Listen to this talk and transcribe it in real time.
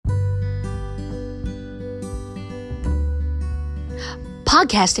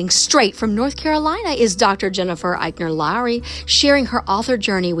Podcasting straight from North Carolina is Dr. Jennifer Eichner Lowry, sharing her author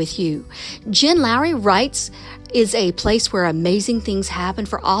journey with you. Jen Lowry Writes is a place where amazing things happen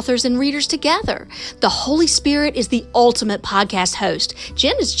for authors and readers together. The Holy Spirit is the ultimate podcast host.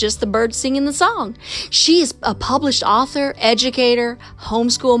 Jen is just the bird singing the song. She is a published author, educator,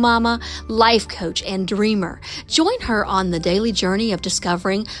 homeschool mama, life coach, and dreamer. Join her on the daily journey of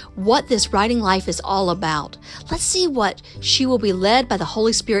discovering what this writing life is all about. Let's see what she will be led by the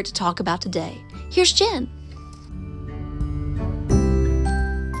Holy Spirit to talk about today. Here's Jen.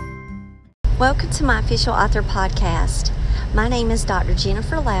 Welcome to my official author podcast. My name is Dr.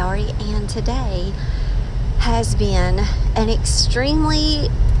 Jennifer Lowry, and today has been an extremely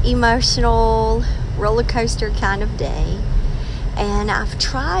emotional roller coaster kind of day. And I've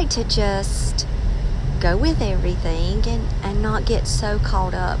tried to just go with everything and not get so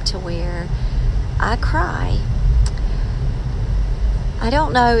caught up to where I cry. I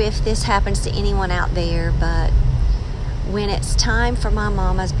don't know if this happens to anyone out there, but when it's time for my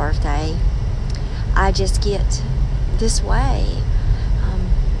mama's birthday, I just get this way.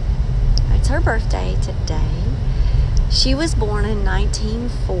 It's her birthday today. She was born in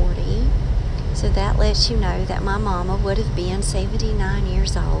 1940, so that lets you know that my mama would have been 79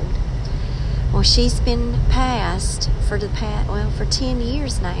 years old. Well, she's been passed for 10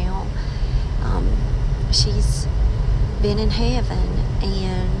 years now. She's been in heaven,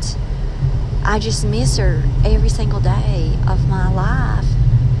 and I just miss her every single day of my life.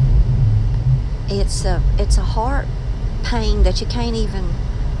 It's a heart pain that you can't even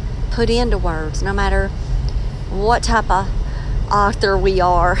put into words, no matter what type of author we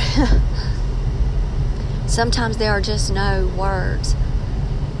are. Sometimes there are just no words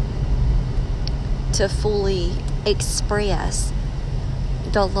to fully express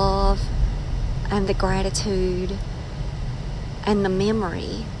the love and the gratitude and the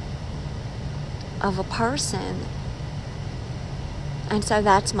memory of a person. And so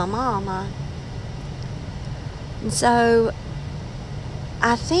that's my mama. And so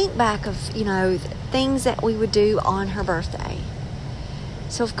I think back of, things that we would do on her birthday.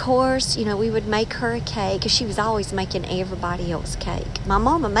 So, of course, we would make her a cake, because she was always making everybody else cake. My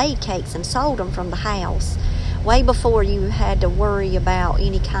mama made cakes and sold them from the house way before you had to worry about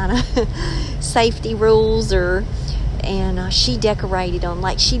any kind of safety rules, and she decorated them.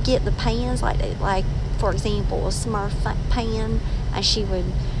 Like, she'd get the pans, like for example, a Smurf pan, and she would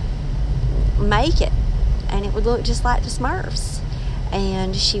make it, and it would look just like the Smurfs.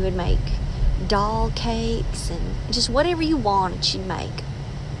 And she would make doll cakes and just whatever you wanted, she'd make.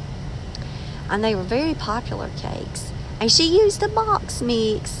 And they were very popular cakes. And she used a box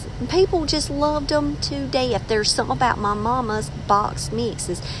mix. And people just loved them to death. There's something about my mama's box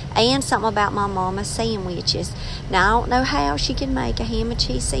mixes and something about my mama's sandwiches. Now, I don't know how she can make a ham and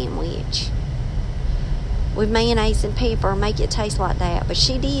cheese sandwich with mayonnaise and pepper and make it taste like that. But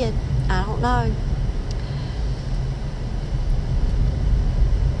she did. I don't know.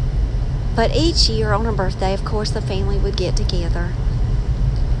 But each year on her birthday, of course, the family would get together.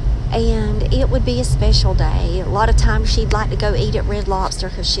 And it would be a special day. A lot of times she'd like to go eat at Red Lobster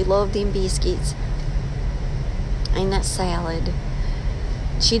because she loved them biscuits and that salad.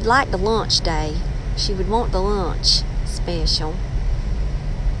 She'd like the lunch day. She would want the lunch special.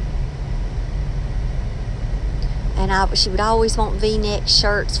 And she would always want V-neck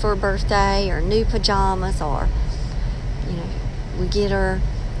shirts for her birthday, or new pajamas, or, we'd get her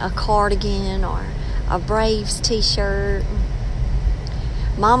a cardigan or a Braves t-shirt.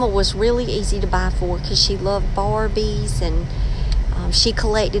 Mama was really easy to buy for because she loved Barbies, and she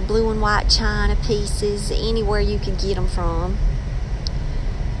collected blue and white china pieces anywhere you could get them from.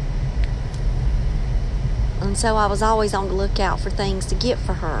 And so I was always on the lookout for things to get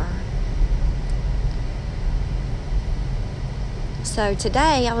for her. So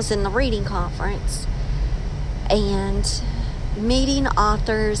today I was in the reading conference and meeting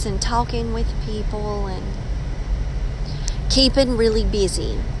authors and talking with people and keeping really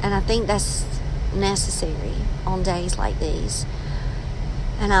busy. And I think that's necessary on days like these.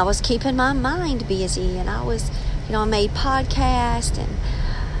 And I was keeping my mind busy, and I was, I made podcasts, and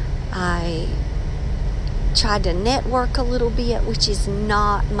I tried to network a little bit, which is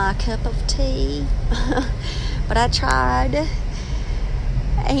not my cup of tea, but I tried.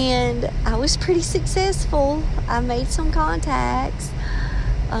 And I was pretty successful. I made some contacts.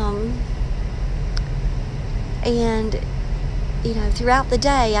 And, throughout the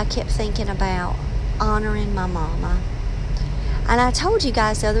day, I kept thinking about honoring my mama. And I told you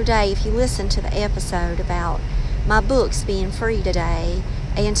guys the other day, if you listened to the episode, about my books being free today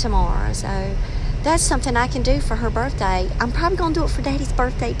and tomorrow. So that's something I can do for her birthday. I'm probably going to do it for Daddy's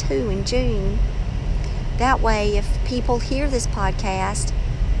birthday too in June. That way, if people hear this podcast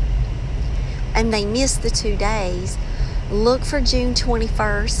and they miss the 2 days, look for June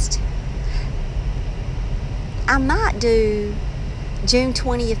 21st. I might do June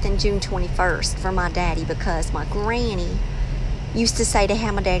 20th and June 21st for my daddy, because my granny used to say to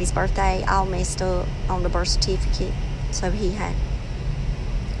have my daddy's birthday all messed up on the birth certificate. So he had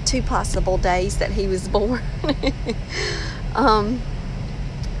 2 possible days that he was born.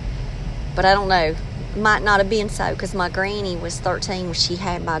 But I don't know. Might not have been so, because my granny was 13 when she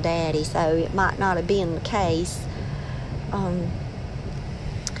had my daddy, so it might not have been the case.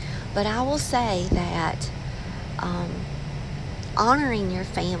 But I will say that honoring your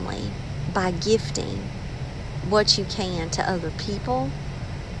family by gifting what you can to other people.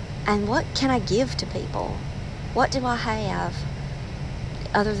 And what can I give to people? What do I have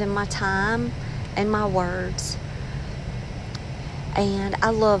other than my time and my words? And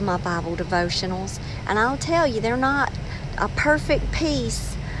I love my Bible devotionals, and I'll tell you, they're not a perfect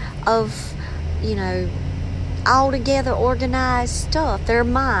piece of, all together organized stuff. They're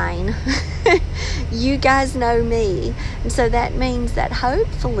mine. You guys know me. And so that means that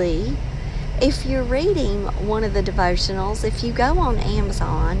hopefully, if you're reading one of the devotionals, if you go on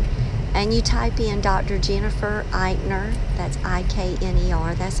Amazon and you type in Dr. Jennifer Eichner, that's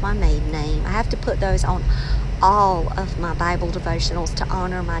I-K-N-E-R, that's my maiden name. I have to put those on all of my Bible devotionals to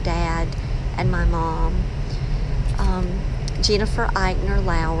honor my dad and my mom. Jennifer Eichner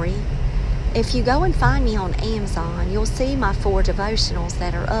Lowry. If you go and find me on Amazon, you'll see my 4 devotionals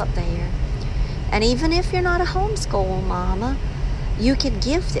that are up there. And even if you're not a homeschool mama, you could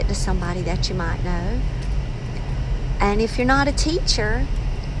gift it to somebody that you might know. And if you're not a teacher,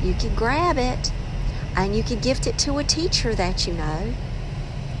 you could grab it and you could gift it to a teacher that you know.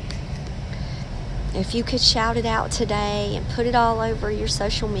 If you could shout it out today and put it all over your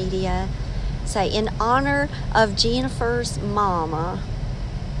social media, say, in honor of Jennifer's mama.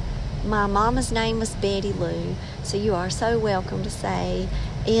 My mama's name was Betty Lou, so you are so welcome to say,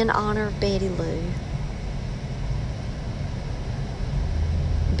 in honor of Betty Lou.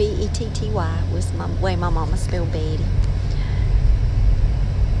 B-E-T-T-Y was the way my mama spelled Betty.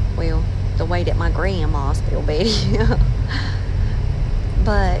 Well, the way that my grandma spelled Betty.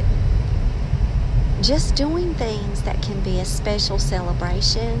 But just doing things that can be a special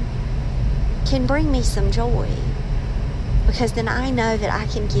celebration can bring me some joy, because then I know that I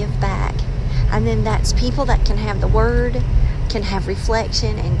can give back. And then that's people that can have the word, can have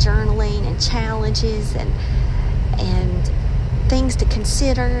reflection and journaling and challenges and things to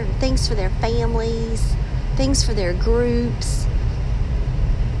consider, and things for their families, things for their groups,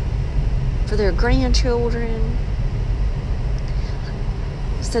 for their grandchildren.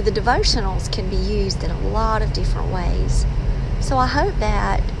 So the devotionals can be used in a lot of different ways. So I hope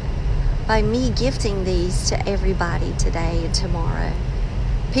that by me gifting these to everybody today and tomorrow,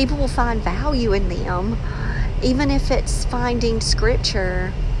 people will find value in them, even if it's finding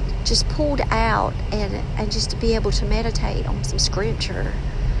scripture just pulled out and just to be able to meditate on some scripture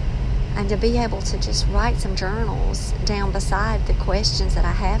and to be able to just write some journals down beside the questions that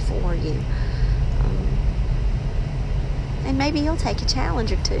I have for you. And maybe you'll take a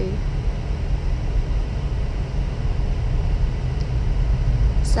challenge or 2.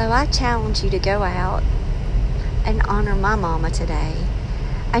 So I challenge you to go out and honor my mama today.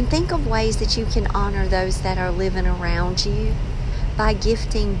 And think of ways that you can honor those that are living around you by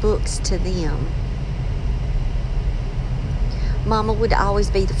gifting books to them. Mama would always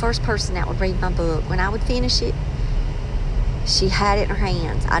be the first person that would read my book. When I would finish it, she had it in her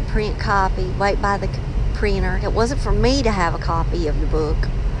hands. I'd print copy, wait by the printer. It wasn't for me to have a copy of the book.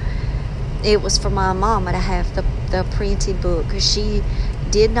 It was for my mama to have the printed book, because she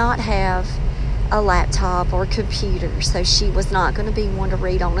did not have a laptop or computer, so she was not going to be one to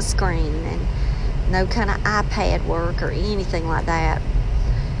read on a screen, and no kind of iPad work or anything like that.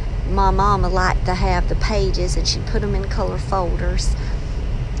 My mama liked to have the pages, and she'd put them in color folders,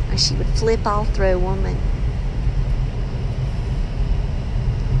 and she would flip all through them, and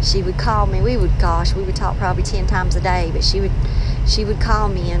she would call me. We would talk probably 10 times a day, but she would call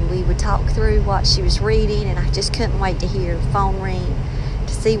me, and we would talk through what she was reading, and I just couldn't wait to hear the phone ring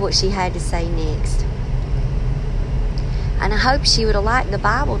to see what she had to say next. And I hope she would have liked the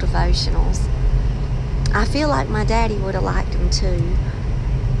Bible devotionals. I feel like my daddy would have liked them too.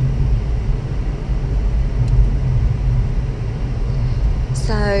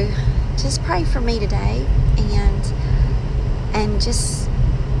 So just pray for me today, and just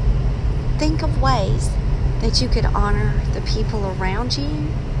think of ways that you could honor the people around you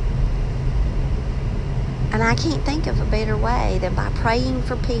And I can't think of a better way than by praying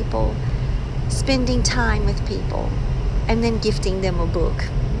for people, spending time with people, and then gifting them a book.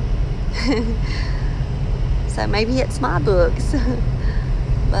 So maybe it's my books.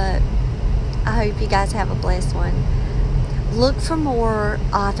 But I hope you guys have a blessed one. Look for more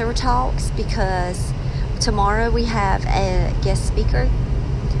author talks, because tomorrow we have a guest speaker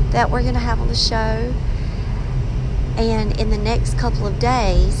that we're going to have on the show. And in the next couple of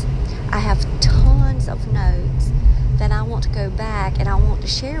days, I have tons of notes that I want to go back and I want to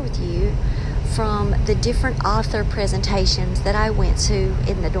share with you from the different author presentations that I went to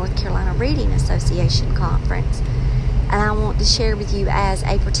in the North Carolina Reading Association conference. And I want to share with you as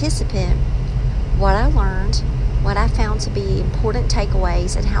a participant what I learned, what I found to be important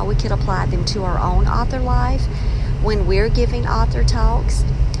takeaways, and how we could apply them to our own author life when we're giving author talks.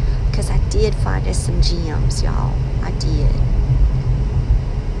 Because I did find us some gems, y'all. I did.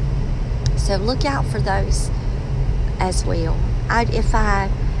 So look out for those as well. If I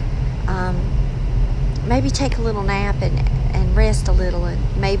maybe take a little nap and rest a little,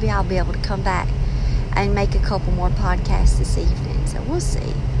 and maybe I'll be able to come back and make a couple more podcasts this evening. So we'll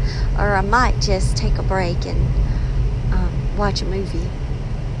see. Or I might just take a break and watch a movie.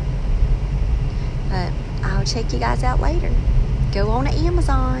 But I'll check you guys out later. Go on to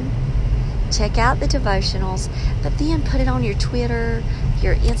Amazon. Check out the devotionals, but then put it on your Twitter,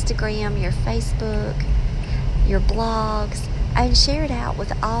 your Instagram, your Facebook, your blogs, and share it out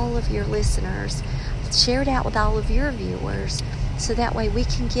with all of your listeners. Share it out with all of your viewers, so that way we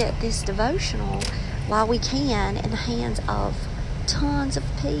can get this devotional while we can in the hands of tons of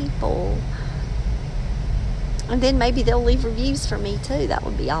people. And then maybe they'll leave reviews for me too. That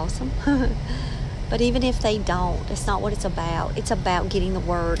would be awesome. But even if they don't, it's not what it's about. It's about getting the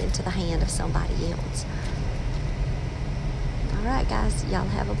word into the hand of somebody else. All right, guys. Y'all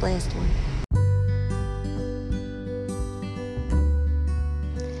have a blessed one.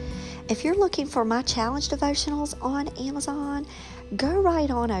 If you're looking for my challenge devotionals on Amazon, go right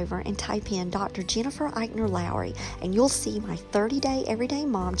on over and type in Dr. Jennifer Eichner Lowry, and you'll see my 30-day Everyday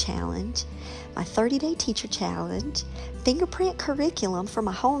Mom Challenge, my 30-day Teacher Challenge, fingerprint curriculum for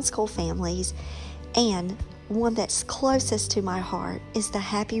my homeschool families, and one that's closest to my heart is the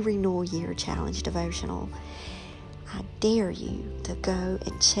Happy Renewal Year Challenge devotional. I dare you to go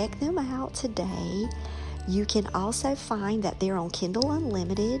and check them out today. You can also find that they're on Kindle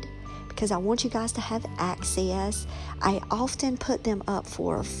Unlimited, because I want you guys to have access. I often put them up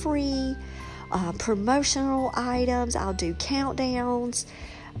for free promotional items. I'll do countdowns.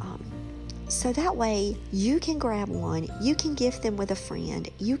 So that way you can grab one, you can gift them with a friend,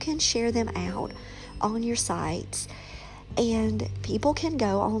 you can share them out on your sites, and people can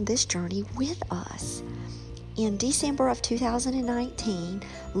go on this journey with us. In December of 2019,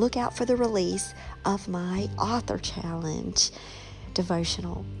 look out for the release of my Author Challenge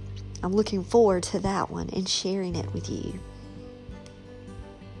devotional. I'm looking forward to that one and sharing it with you.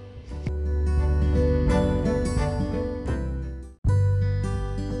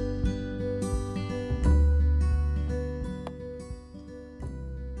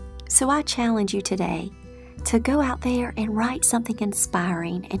 So I challenge you today to go out there and write something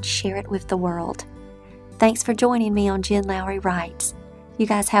inspiring and share it with the world. Thanks for joining me on Jen Lowry Writes. You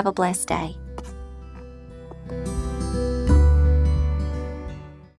guys have a blessed day.